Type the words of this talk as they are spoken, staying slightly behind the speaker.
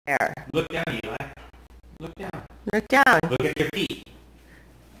There. Look down, Eli. Look down. Look down. Look at your feet.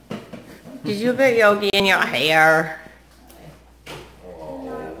 Did you get yogi in your hair?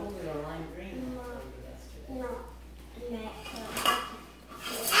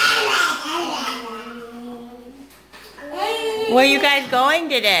 Where are you guys going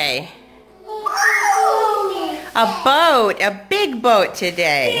today? A boat. A big boat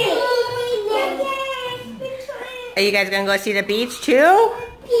today. Are you guys going to go see the beach too?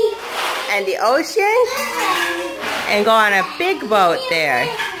 And the ocean? And go on a big boat there.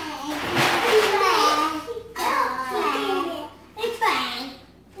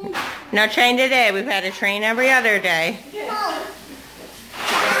 No train today. We've had a train every other day.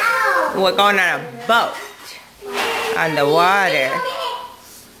 We're going on a boat. On the water.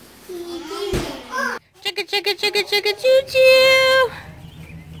 Chicka chicka chicka chicka choo choo.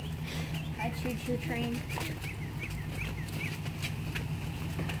 I choo choo train.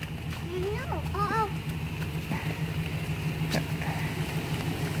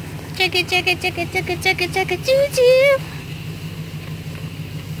 Chicka chicka chicka chicka chicka chicka choo choo.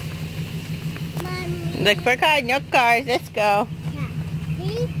 Look for cars, no cars. Let's go.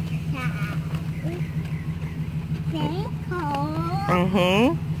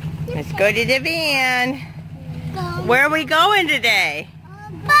 Let's go to the van. Where are we going today?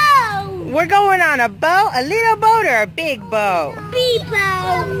 A boat. We're going on a boat, a little boat or a big boat? Big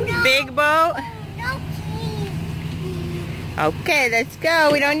boat. Big boat? No key. Okay, let's go.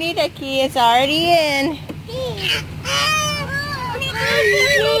 We don't need a key. It's already in.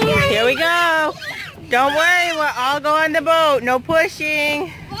 Here we go. Don't worry, we'll all go on the boat. No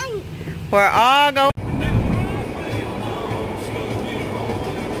pushing. We're all going.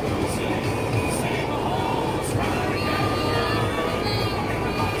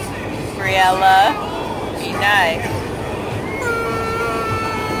 Briella, be nice.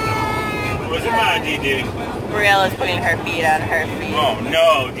 What's the matter, Dee-Dee? Briella's putting her feet on her feet. Oh,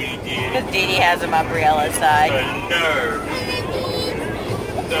 no, Dee-Dee. Because Dee-Dee has them on Briella's side. The nerve.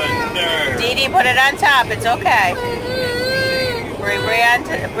 The nerve. Dee-Dee, put it on top. It's okay.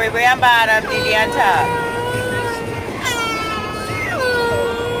 Bree on bottom, Dee-Dee on top.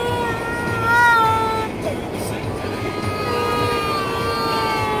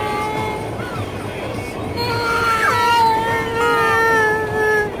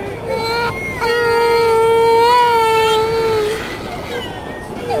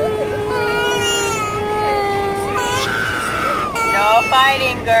 No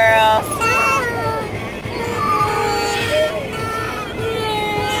fighting, girls.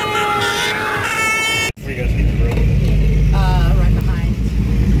 Where you guys get the rope? Right behind.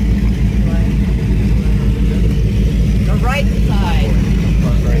 The right side.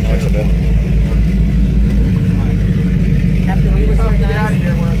 After we were starting to get out of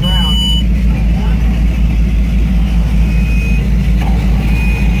here, we're around.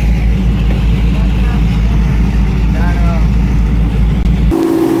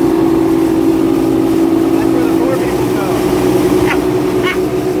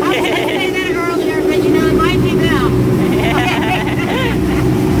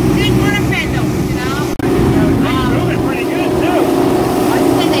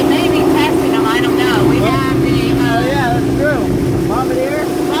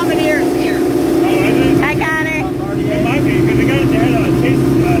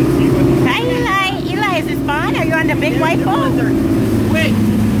 Big white boat? Wait,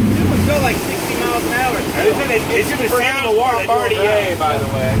 it would go like 60 miles an hour. It's pronounced Bombardier, by the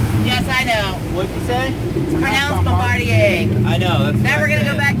way. Yes, I know. What'd you say? It's pronounced Bombardier. I know. That's now we're going to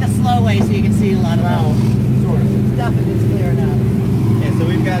go back the slow way so you can see a lot of sort of stuff if it's clear enough. Yeah, so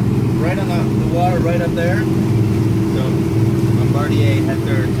we've got right on the water right up there. So Bombardier had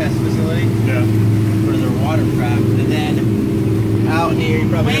their test facility for their watercraft. And then out here, you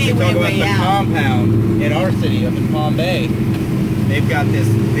probably have to talk about the compound in our city up in Palm Bay. They've got this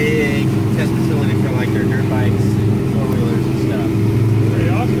big test facility for like their dirt bikes, four-wheelers and stuff. Pretty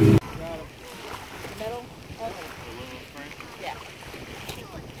awesome. Middle? Okay. Yeah.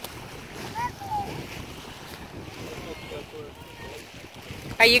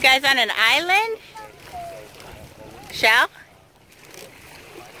 Are you guys on an island? Shell?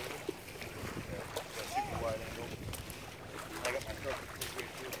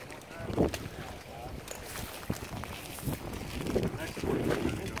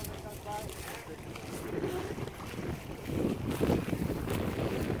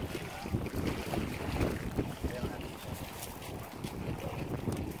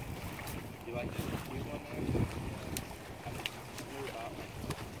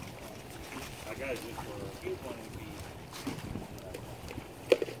 I got it just for a cute one would be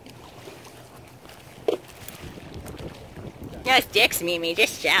No sticks, Mimi,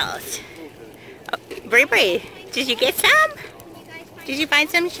 just shells. Oh, Bree Bree, did you get some? Did you find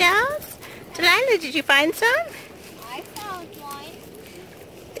some shells? Delilah, did you find some? I found one.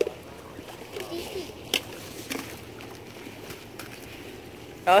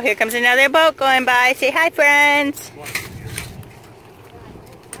 Oh, here comes another boat going by. Say hi, friends.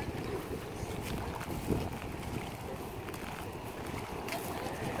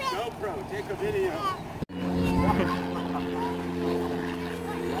 GoPro, take a video.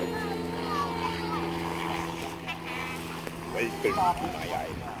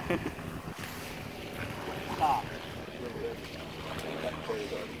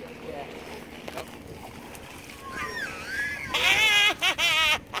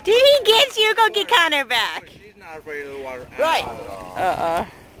 Did he get you? Go get Connor back. She's not afraid of the water Right. at all.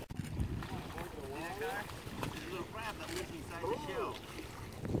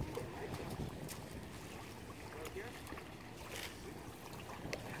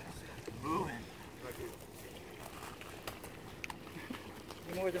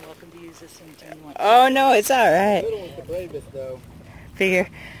 You're more than welcome to use this anytime you want. Oh no, it's all right. Little one's the bravest though. Figure,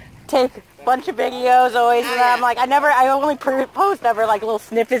 take a bunch of videos always, and I'm like, I only post ever like little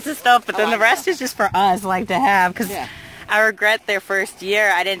snippets of stuff, but then the rest is just for us, like to have, because I regret their first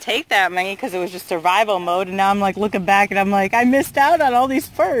year. I didn't take that many because it was just survival mode, and now I'm like looking back and I'm like, I missed out on all these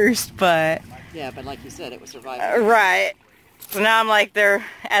first, but. Yeah, but like you said, it was survival. Right. So now I'm like, they're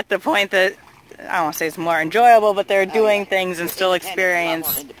at the point that, I don't want to say it's more enjoyable, but they're doing things and still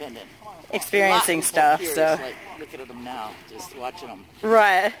experiencing stuff, so. Like, look at them now, just watching them.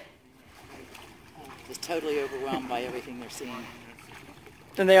 Right. Just totally overwhelmed by everything they're seeing.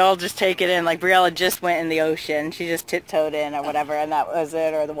 And they all just take it in. Like Briella just went in the ocean. She just tiptoed in or whatever, and that was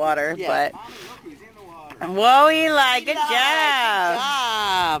it, or the water. Yeah. But whoa, Eli, good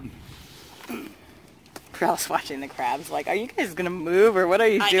job. Good job. Briella's watching the crabs. Like, are you guys gonna move, or what are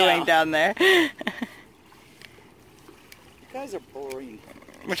you doing down there? You guys are boring.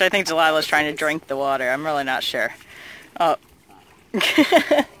 Which I think Delilah's trying to drink the water. I'm really not sure. Oh.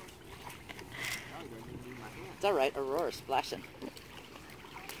 It's all right. Aurora's splashing.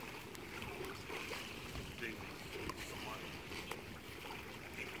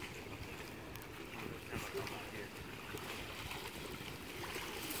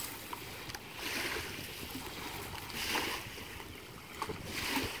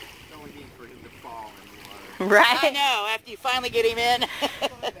 Right? I know, after you finally get him in,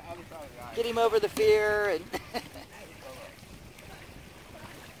 get him over the fear. And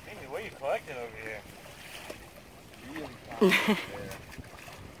Amy, what are you collecting over here?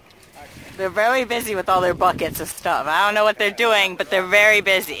 They're very busy with all their buckets of stuff. I don't know what they're doing, but they're very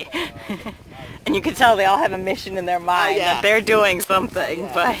busy. And you can tell they all have a mission in their mind that they're doing something,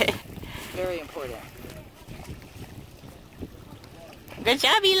 but... Very important. Good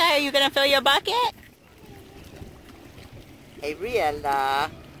job, Eli. Are you going to fill your bucket? Hey,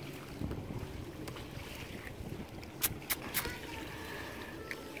 Briella.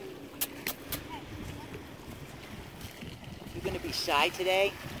 You going to be shy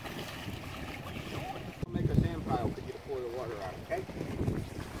today? I'll make a sand pile for you to pour the water out, okay?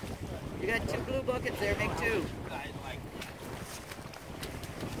 You got 2 blue buckets there, make 2.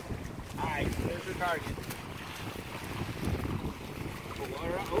 Alright, there's your target. Pour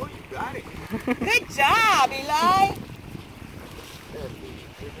water out. Oh, you got it. Good job, Eli.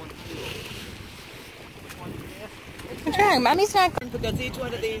 I'm trying. Mommy's not... Because each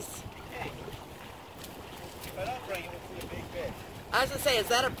one of these... If I don't bring it, we'll see a big fish. I was going to say, is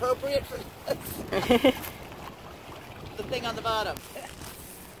that appropriate for this? The thing on the bottom.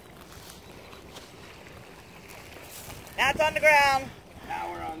 That's on the ground.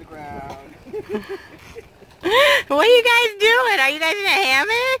 Now we're on the ground. What are you guys doing? Are you guys in a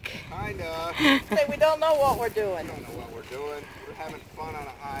hammock? Kinda. Say, we don't know what we're doing. I don't know what we're doing. We're having fun on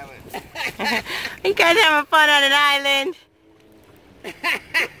an island. You guys having fun on an island?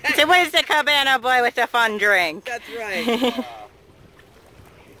 So where's the cabana boy with the fun drink? That's right.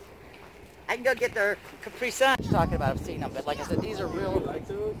 I can go get their Capri Sun. Talking about, I've seen them, but like I said, these are real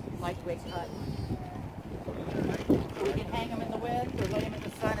lightweight cut. We can hang them in the wind or lay them in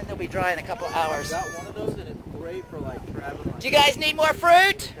the sun and they'll be dry in a couple of hours. Got one of those and it's great for like traveling. Do you guys need more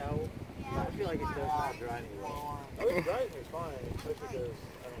fruit? I feel like it does not dry anyway. Oh, it dries me fine, especially because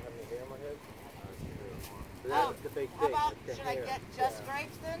I don't have any hair on my head. But that's the big thing. How about, the should I hair. get just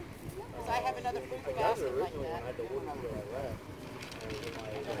grapes then? Because I have another fruit I got it basket like originally when I that. had the wood feel like that.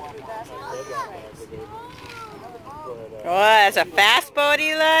 And when Oh, that's a fast boat,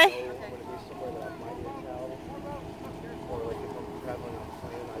 Eli?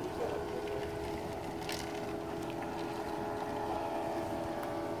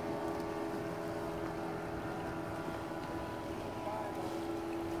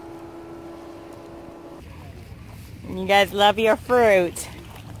 You guys love your fruit.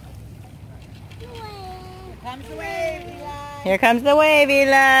 Here comes the wave, Eli. Here comes the wave,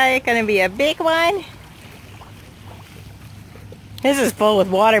 Eli. Gonna be a big one. This is full with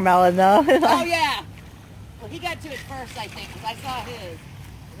watermelon, though. Oh, yeah. Well, he got to it first, I think, because I saw his.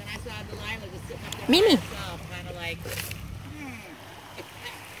 And then I saw Delilah just sitting up there Mimi. by herself, kind of like, you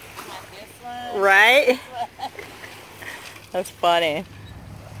want this one? Right? This one? That's funny.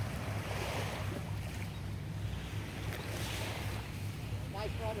 Nice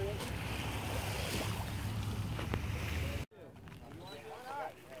brother, isn't he?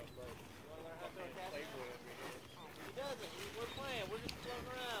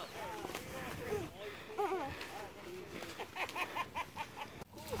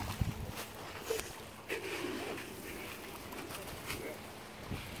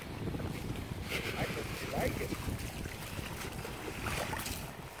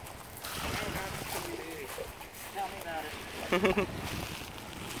 Tell me about it.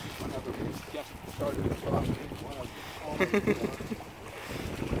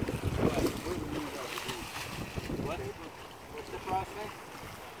 What's the frosting?